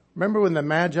 remember when the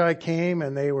Magi came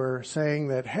and they were saying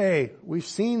that, hey, we've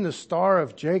seen the star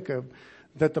of Jacob,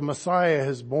 that the Messiah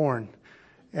has born,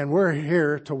 and we're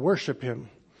here to worship him.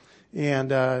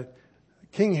 And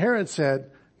King Herod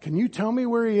said, can you tell me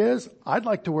where he is? I'd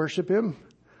like to worship him.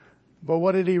 But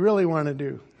what did he really want to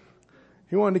do?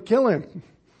 He wanted to kill him.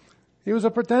 He was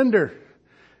a pretender.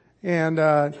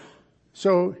 And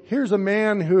so here's a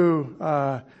man who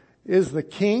is the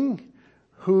king,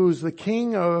 who's the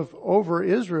king of over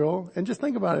Israel. And just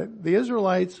think about it. The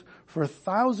Israelites for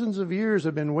thousands of years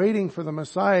have been waiting for the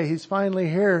Messiah. He's finally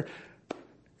here,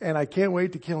 and I can't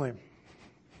wait to kill him.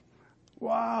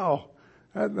 Wow.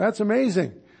 That's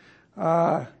amazing.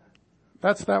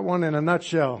 That's that one in a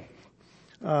nutshell.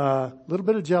 A little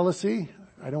bit of jealousy.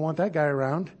 I don't want that guy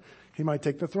around. He might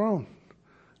take the throne.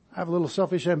 I have a little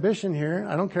selfish ambition here.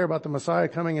 I don't care about the Messiah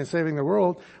coming and saving the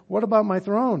world. What about my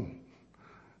throne?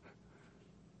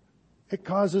 It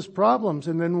causes problems.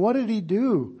 And then what did he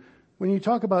do? When you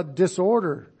talk about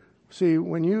disorder, see,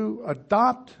 when you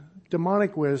adopt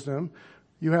demonic wisdom,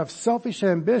 you have selfish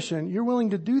ambition, you're willing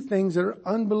to do things that are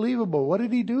unbelievable. What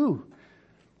did he do?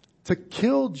 To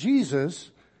kill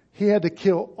Jesus, he had to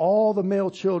kill all the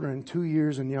male children 2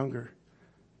 years and younger.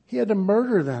 He had to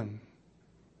murder them.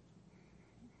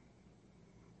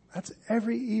 That's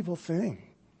every evil thing.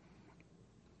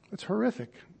 It's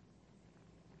horrific.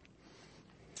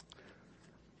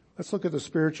 Let's look at the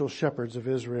spiritual shepherds of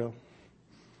Israel.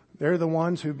 They're the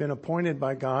ones who've been appointed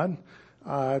by God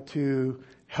to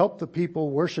help the people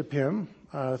worship him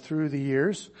through the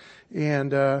years.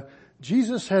 And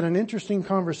Jesus had an interesting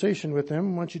conversation with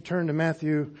them. Why don't you turn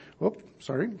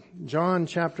to John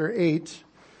chapter 8,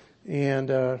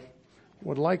 and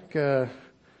would like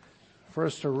for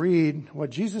us to read what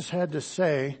Jesus had to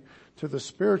say to the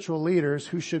spiritual leaders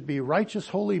who should be righteous,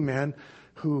 holy men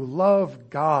who love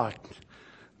God.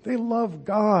 They love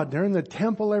God. They're in the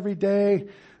temple every day.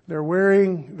 They're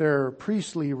wearing their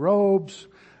priestly robes.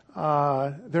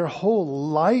 Their whole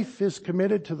life is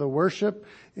committed to the worship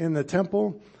in the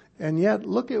temple. And yet,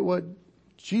 look at what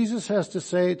Jesus has to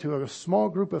say to a small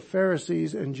group of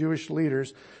Pharisees and Jewish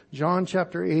leaders. John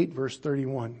chapter 8, verse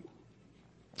 31.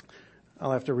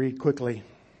 I'll have to read quickly.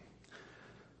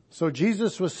 So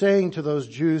Jesus was saying to those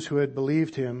Jews who had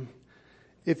believed him,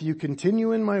 if you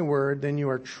continue in my word, then you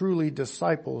are truly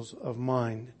disciples of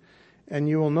mine, and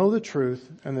you will know the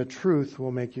truth, and the truth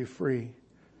will make you free.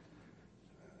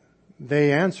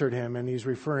 They answered him, and he's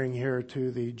referring here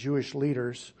to the Jewish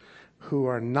leaders who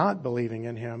are not believing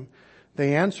in him.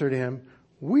 They answered him,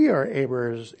 we are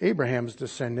Abraham's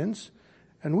descendants,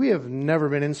 and we have never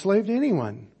been enslaved to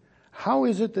anyone. How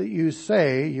is it that you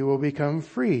say you will become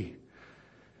free?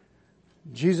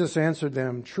 Jesus answered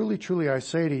them, truly, truly, I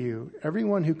say to you,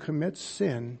 everyone who commits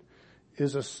sin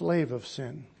is a slave of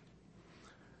sin.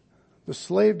 The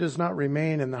slave does not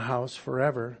remain in the house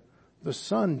forever. The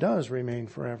son does remain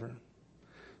forever.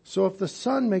 So if the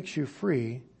Son makes you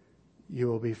free, you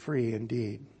will be free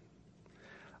indeed.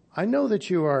 I know that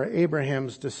you are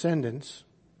Abraham's descendants,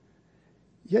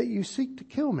 yet you seek to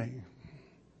kill me,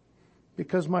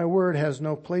 because my word has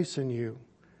no place in you.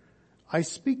 I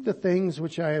speak the things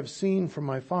which I have seen from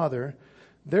my Father,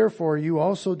 therefore you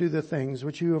also do the things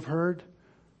which you have heard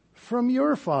from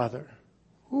your father.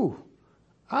 Ooh,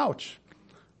 ouch.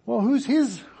 Well,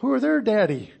 who are their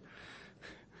daddy?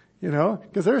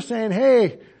 Because they're saying,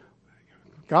 hey,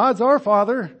 God's our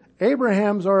father.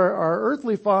 Abraham's our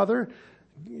earthly father.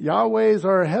 Yahweh's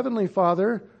our heavenly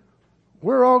father.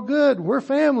 We're all good. We're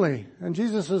family. And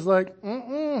Jesus is like,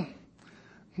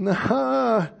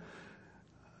 nah.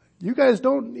 You guys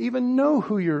don't even know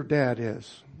who your dad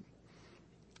is.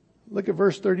 Look at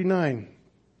verse 39.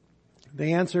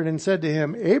 They answered and said to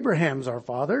him, Abraham's our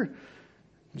father.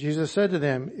 Jesus said to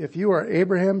them, if you are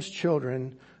Abraham's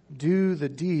children, do the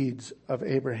deeds of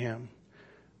Abraham.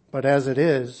 But as it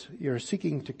is, you're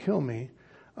seeking to kill me,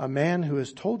 a man who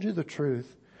has told you the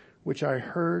truth, which I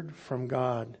heard from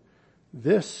God.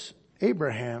 This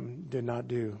Abraham did not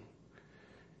do.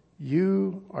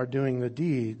 You are doing the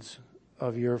deeds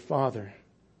of your father.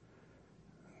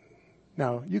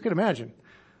 Now, you can imagine.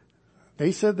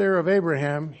 They said they're of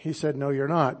Abraham. He said, no, you're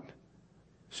not.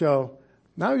 So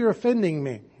now you're offending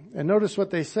me. And notice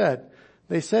what they said.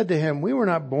 They said to him, we were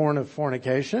not born of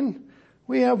fornication.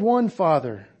 We have one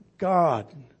Father, God.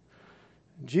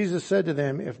 Jesus said to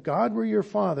them, if God were your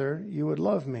Father, you would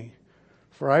love me.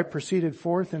 For I proceeded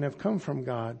forth and have come from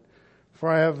God. For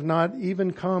I have not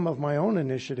even come of my own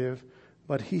initiative,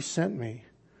 but he sent me.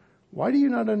 Why do you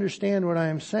not understand what I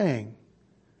am saying?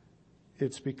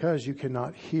 It's because you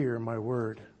cannot hear my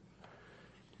word.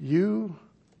 You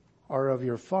are of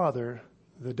your father,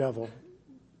 the devil,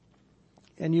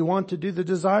 and you want to do the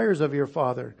desires of your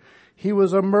father. He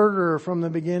was a murderer from the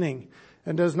beginning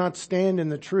and does not stand in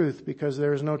the truth because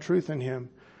there is no truth in him.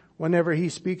 Whenever he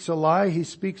speaks a lie, he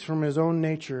speaks from his own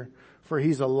nature, for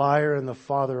he's a liar and the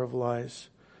father of lies.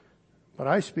 But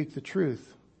I speak the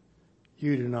truth.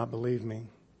 You do not believe me.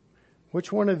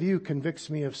 Which one of you convicts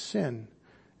me of sin?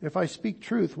 If I speak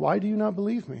truth, why do you not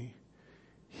believe me?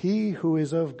 He who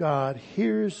is of God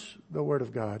hears the word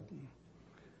of God.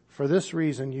 For this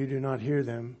reason you do not hear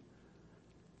them,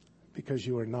 because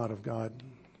you are not of God.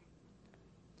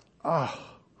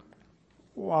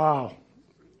 Wow.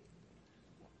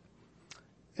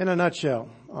 In a nutshell,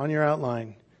 on your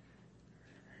outline,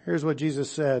 here's what Jesus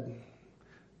said.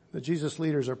 The Jesus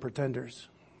leaders are pretenders.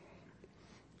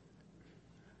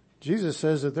 Jesus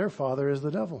says that their father is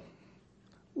the devil.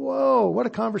 Whoa, what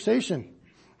a conversation.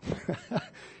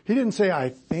 He didn't say, I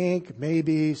think,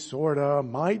 maybe, sorta,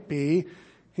 might be.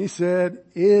 He said,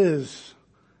 is.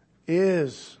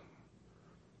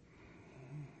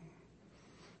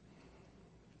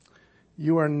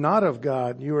 You are not of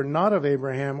God. You are not of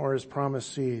Abraham or his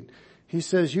promised seed. He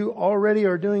says, you already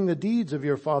are doing the deeds of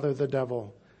your father, the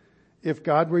devil. If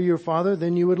God were your father,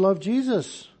 then you would love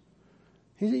Jesus.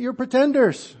 You're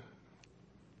pretenders.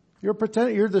 You're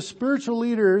the spiritual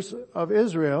leaders of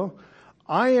Israel.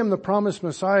 I am the promised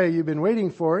Messiah you've been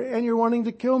waiting for, and you're wanting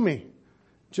to kill me,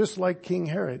 just like King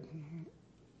Herod.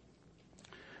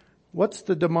 What's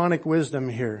the demonic wisdom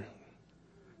here?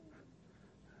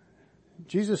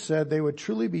 Jesus said they would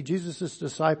truly be Jesus'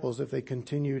 disciples if they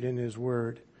continued in his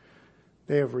word.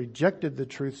 They have rejected the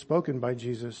truth spoken by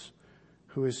Jesus,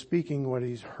 who is speaking what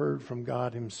he's heard from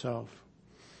God himself.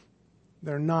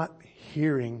 They're not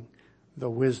hearing the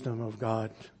wisdom of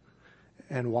God.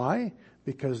 And why?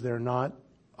 Because they're not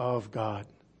of God.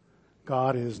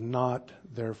 God is not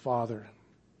their father.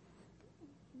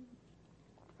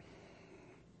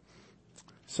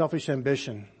 Selfish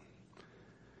ambition.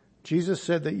 Jesus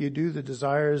said that you do the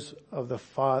desires of the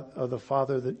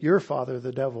father, your father,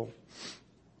 the devil.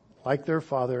 Like their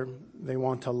father, they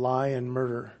want to lie and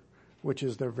murder, which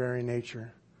is their very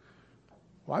nature.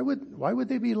 Why would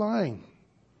they be lying?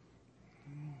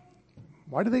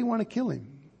 Why do they want to kill him?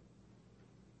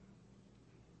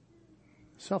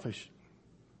 Selfish.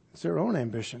 It's their own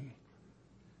ambition.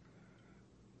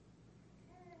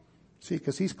 See,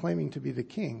 because he's claiming to be the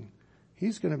king.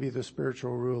 He's going to be the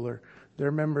spiritual ruler.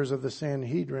 They're members of the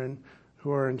Sanhedrin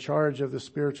who are in charge of the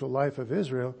spiritual life of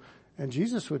Israel, and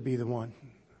Jesus would be the one,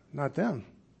 not them.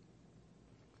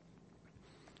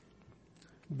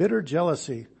 Bitter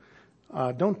jealousy.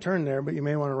 Don't turn there, but you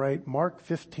may want to write Mark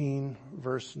 15,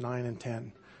 verse 9 and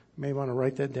 10. You may want to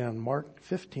write that down. Mark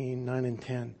 15, 9 and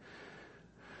 10.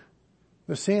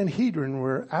 The Sanhedrin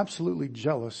were absolutely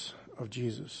jealous of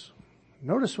Jesus.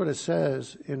 Notice what it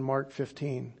says in Mark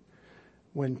 15.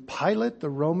 When Pilate, the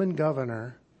Roman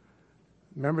governor,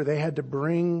 remember they had to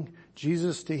bring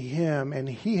Jesus to him and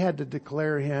he had to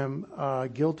declare him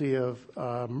guilty of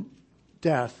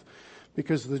death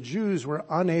because the Jews were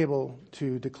unable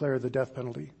to declare the death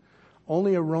penalty.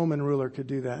 Only a Roman ruler could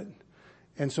do that.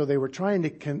 And so they were trying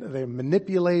to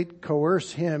manipulate,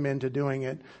 coerce him into doing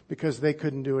it because they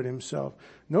couldn't do it himself.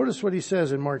 Notice what he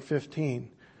says in Mark 15.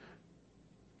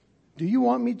 Do you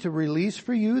want me to release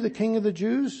for you the king of the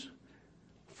Jews?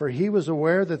 For he was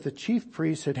aware that the chief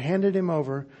priests had handed him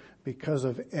over because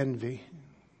of envy.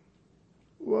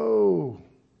 Whoa.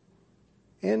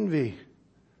 Envy.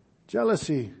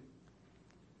 Jealousy.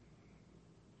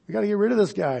 We got to get rid of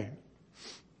this guy.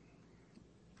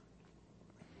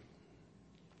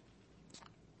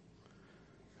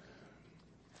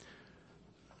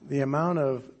 The amount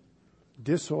of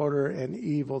disorder and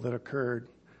evil that occurred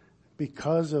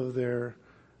because of their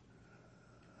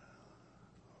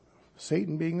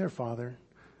Satan being their father,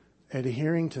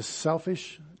 adhering to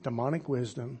selfish demonic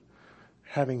wisdom,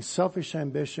 having selfish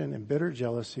ambition and bitter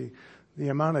jealousy, the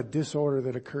amount of disorder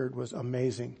that occurred was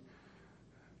amazing.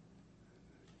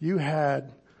 You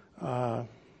had, they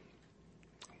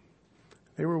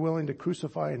were willing to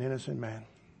crucify an innocent man.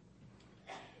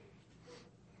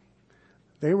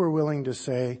 They were willing to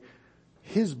say,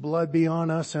 his blood be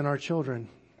on us and our children.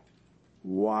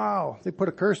 Wow. They put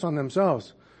a curse on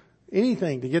themselves.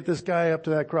 Anything to get this guy up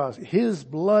to that cross. His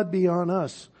blood be on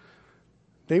us.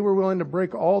 They were willing to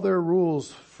break all their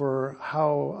rules for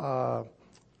how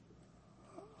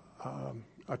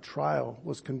a trial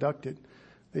was conducted.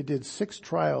 They did 6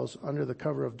 trials under the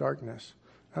cover of darkness.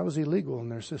 That was illegal in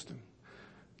their system.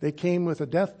 They came with a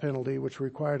death penalty, which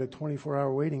required a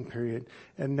 24-hour waiting period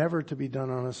and never to be done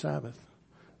on a Sabbath.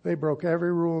 They broke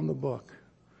every rule in the book.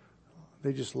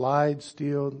 They just lied,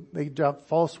 stealed. They dropped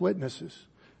false witnesses,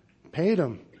 paid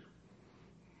them.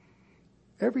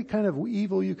 Every kind of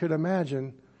evil you could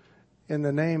imagine in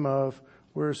the name of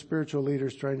we're spiritual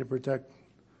leaders trying to protect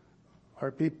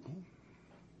our people.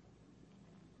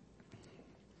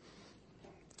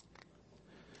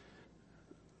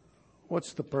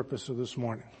 What's the purpose of this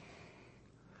morning?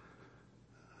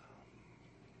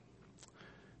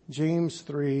 James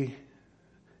 3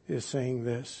 is saying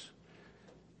this.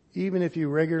 Even if you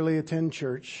regularly attend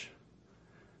church,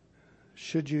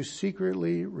 should you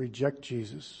secretly reject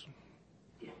Jesus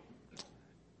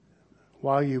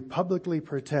while you publicly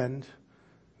pretend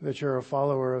that you're a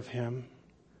follower of him,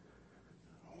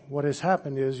 what has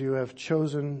happened is you have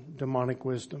chosen demonic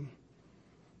wisdom,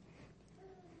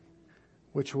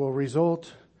 which will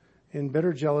result in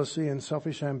bitter jealousy and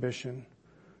selfish ambition,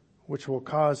 which will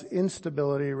cause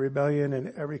instability, rebellion,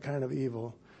 and every kind of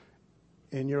evil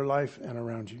in your life and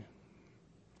around you.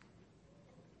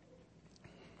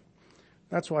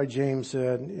 That's why James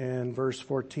said in verse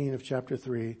 14 of chapter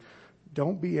 3,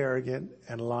 don't be arrogant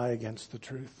and lie against the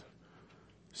truth.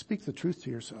 Speak the truth to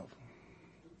yourself.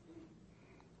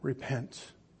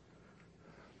 Repent.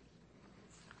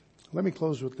 Let me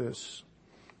close with this.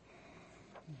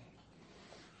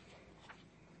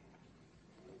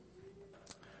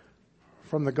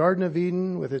 From the Garden of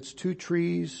Eden with its 2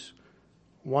 trees,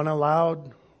 one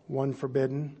allowed, one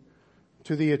forbidden,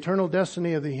 to the eternal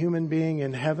destiny of the human being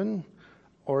in heaven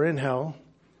or in hell,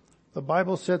 the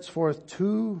Bible sets forth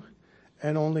 2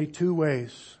 and only 2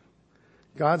 ways.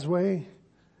 God's way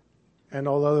and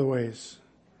all other ways.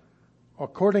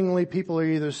 Accordingly, people are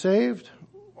either saved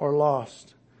or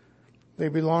lost. They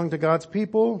belong to God's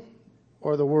people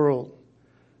or the world.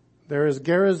 There is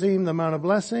Gerizim, the mount of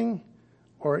blessing,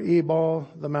 or Ebal,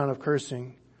 the mount of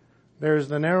cursing. There is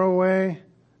the narrow way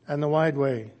and the wide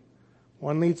way.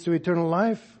 One leads to eternal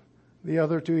life, the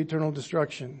other to eternal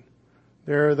destruction.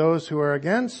 There are those who are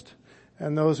against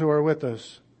and those who are with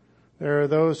us. There are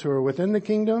those who are within the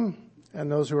kingdom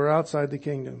and those who are outside the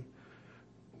kingdom.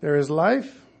 There is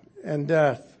life and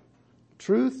death,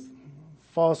 truth,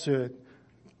 falsehood,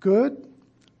 good,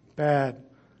 bad,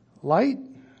 light,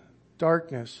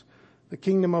 darkness, the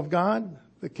kingdom of God,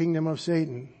 the kingdom of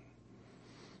Satan,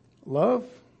 love,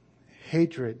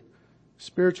 hatred,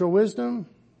 spiritual wisdom,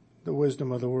 the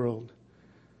wisdom of the world.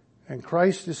 And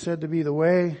Christ is said to be the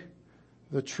way,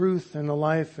 the truth, and the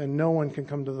life, and no one can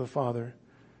come to the Father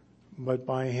but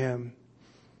by him.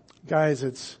 Guys,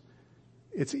 it's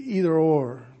either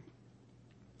or,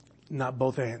 not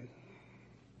both and.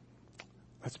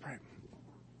 Let's pray.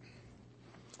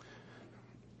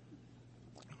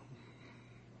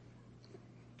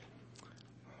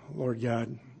 Lord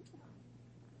God,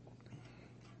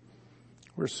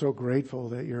 we're so grateful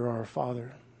that you're our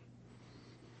Father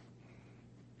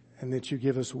and that you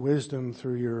give us wisdom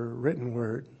through your written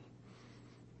word.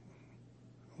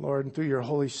 Lord, and through your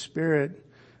Holy Spirit,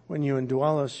 when you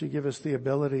indwell us, you give us the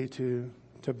ability to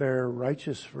bear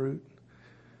righteous fruit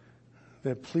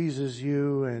that pleases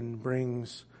you and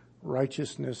brings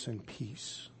righteousness and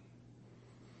peace.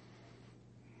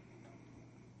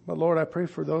 But Lord, I pray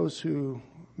for those who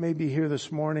may be here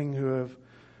this morning who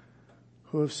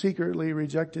have secretly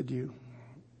rejected you.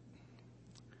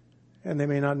 And they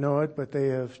may not know it, but they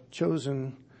have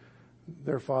chosen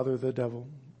their father, the devil.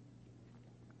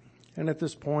 And at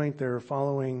this point, they're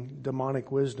following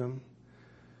demonic wisdom.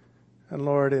 And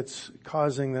Lord, it's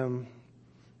causing them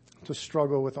to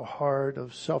struggle with a heart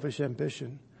of selfish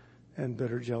ambition and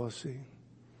bitter jealousy.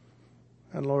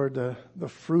 And Lord, the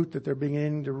fruit that they're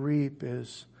beginning to reap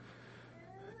is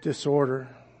disorder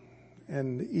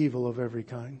and evil of every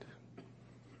kind.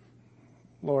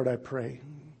 Lord, I pray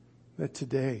that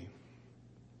today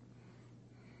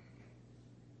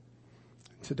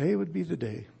would be the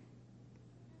day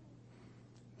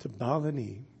to bow the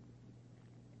knee,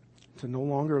 to no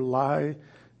longer lie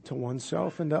to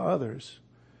oneself and to others,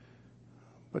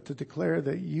 but to declare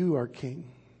that you are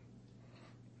King.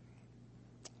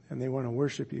 And they want to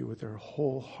worship you with their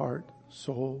whole heart,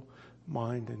 soul,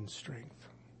 mind, and strength.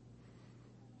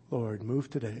 Lord, move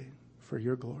today for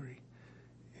your glory.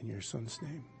 In your Son's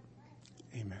name,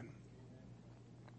 amen.